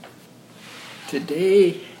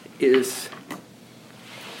Today is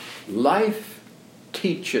Life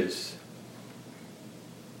Teaches.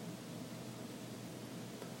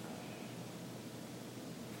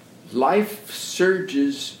 Life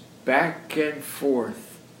surges back and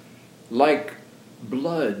forth like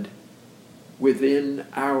blood within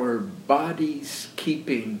our body's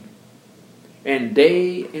keeping, and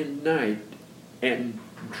day and night, and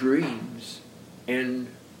dreams and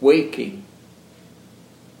waking.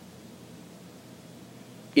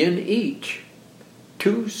 In each,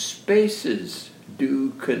 two spaces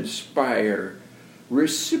do conspire,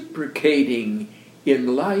 reciprocating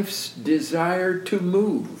in life's desire to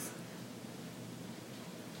move.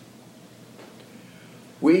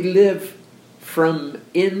 We live from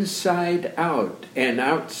inside out and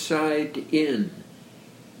outside in,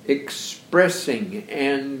 expressing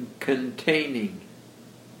and containing.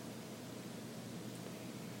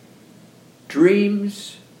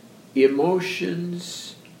 Dreams,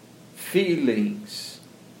 emotions, feelings,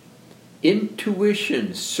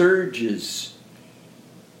 intuition surges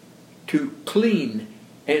to clean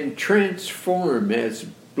and transform as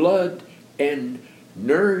blood and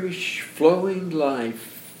nourish flowing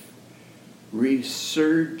life,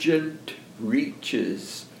 resurgent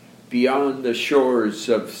reaches beyond the shores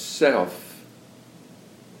of self.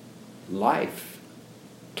 Life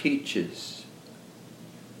teaches.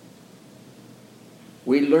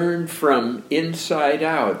 We learn from inside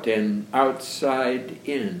out and outside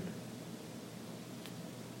in,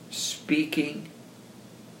 speaking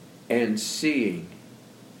and seeing.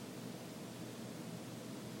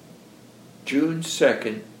 June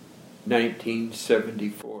 2nd,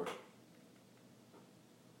 1974.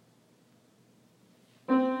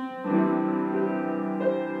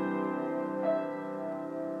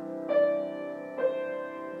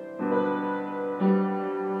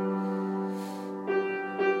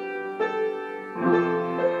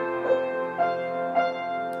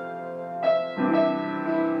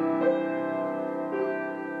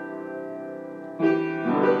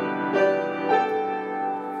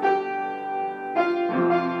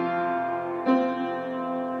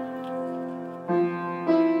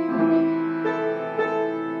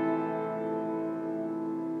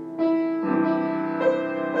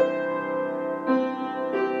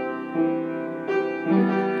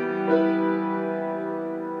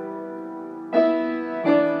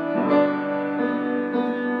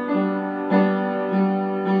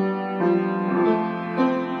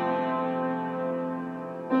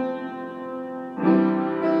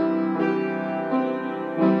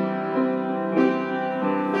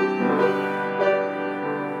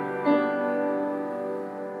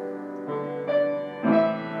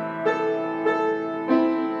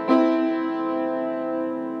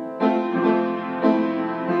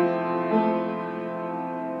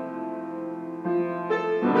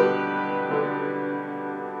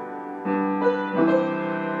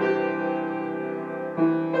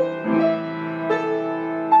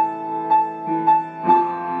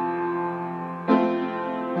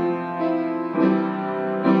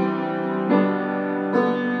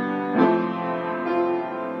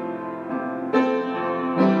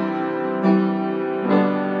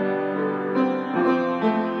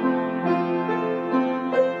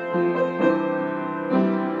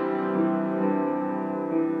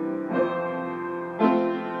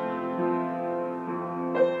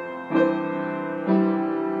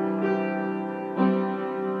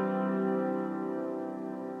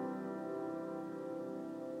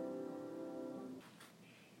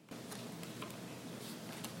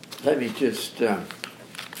 Let me just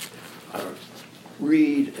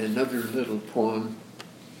read another little poem.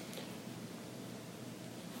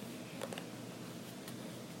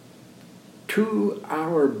 To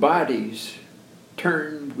our bodies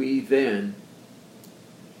turn we then,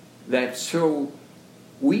 that so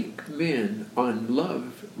weak men on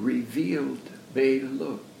love revealed may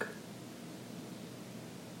look.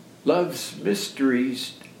 Love's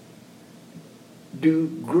mysteries do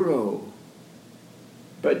grow,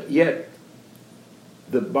 but yet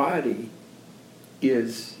the body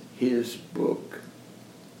is his book.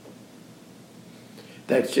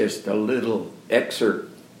 That's just a little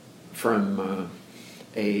excerpt from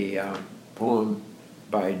a poem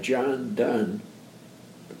by John Donne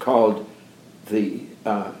called The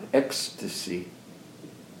Ecstasy.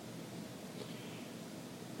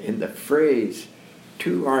 In the phrase,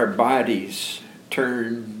 to our bodies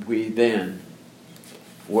turn we then,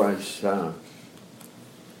 was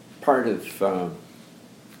part of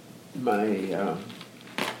my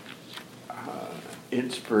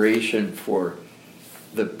inspiration for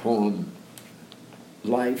the poem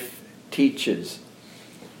Life Teaches.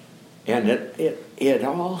 And it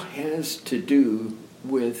all has to do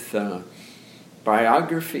with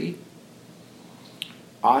biography,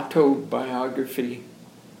 autobiography,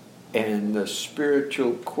 and the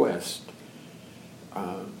spiritual quest.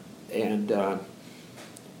 And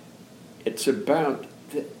it's about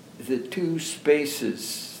the two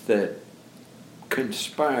spaces that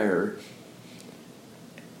conspire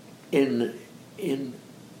in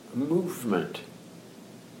movement.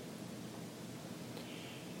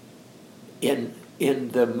 In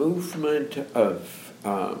the movement of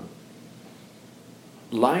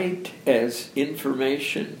light as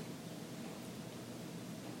information,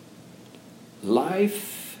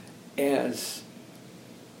 life as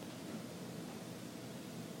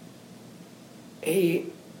a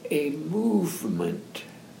movement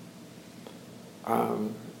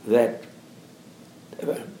that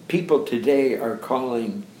people today are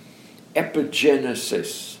calling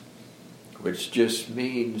epigenesis, which just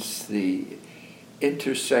means the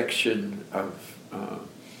intersection of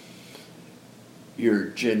your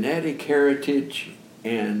genetic heritage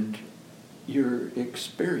and your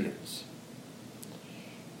experience.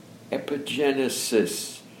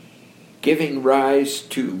 Epigenesis, giving rise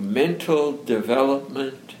to mental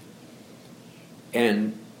development,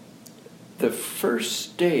 and the first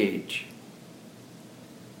stage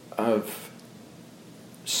of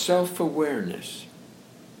self-awareness.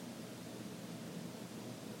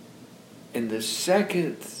 And the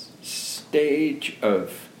second stage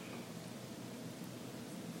of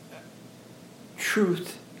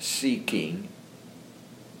truth-seeking,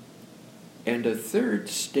 and a third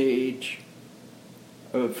stage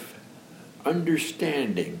of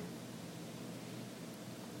understanding,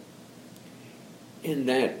 in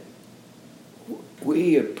that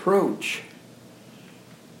we approach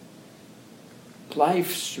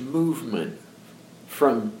life's movement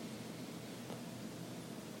from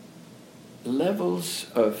levels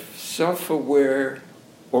of self-aware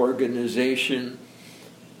organization,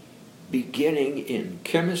 beginning in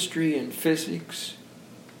chemistry and physics,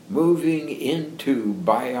 moving into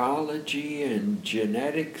biology and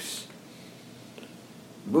genetics,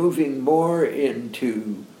 moving more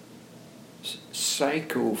into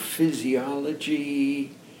psychophysiology,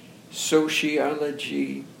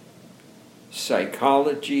 sociology,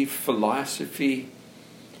 psychology, philosophy,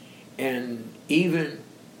 and even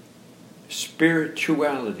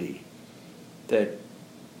spirituality that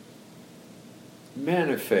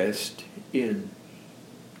manifest in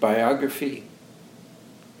biography,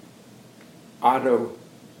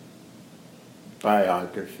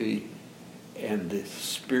 autobiography, and the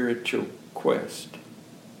spiritual quest.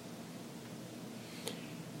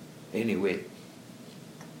 Anyway,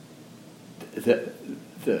 the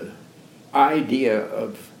idea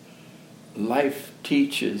of life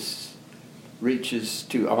reaches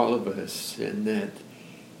to all of us, in that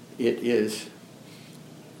it is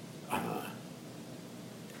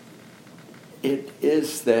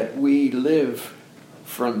that we live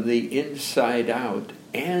from the inside out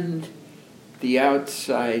and the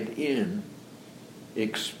outside in,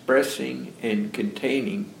 expressing and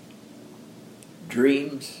containing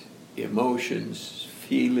dreams, emotions,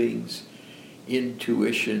 feelings,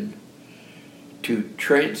 intuition, to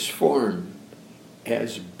transform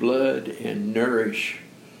as blood and nourish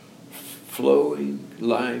flowing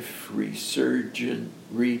life resurgent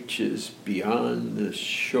reaches beyond the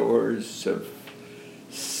shores of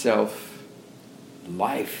self.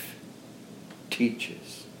 Life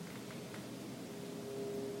teaches.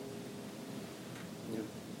 Yep.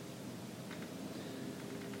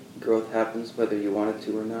 Growth happens whether you want it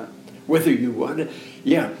to or not. Whether you want it,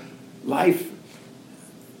 yeah. Life,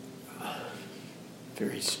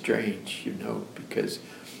 very strange, because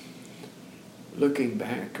looking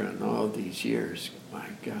back on all these years, my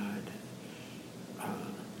God,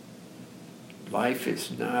 life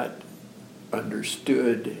is not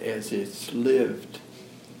understood as it's lived.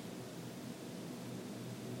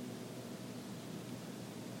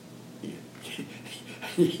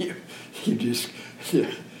 You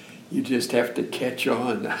just have to catch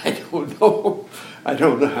on. I don't know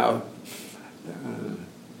how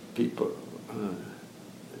people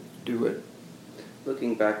do it.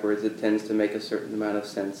 Looking backwards, it tends to make a certain amount of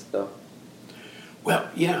sense, though. Well,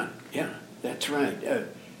 yeah, that's right.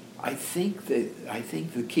 I think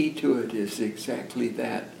the key to it is exactly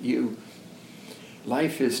that.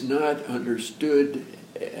 Life is not understood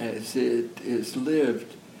as it is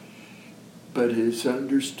lived, but is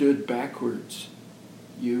understood backwards.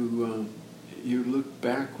 You look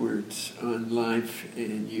backwards on life,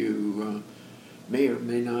 and you may or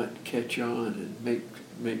may not catch on and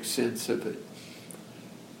make sense of it.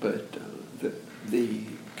 But the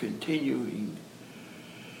continuing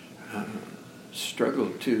struggle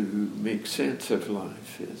to make sense of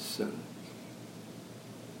life is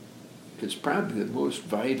probably the most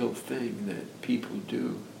vital thing that people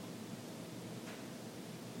do.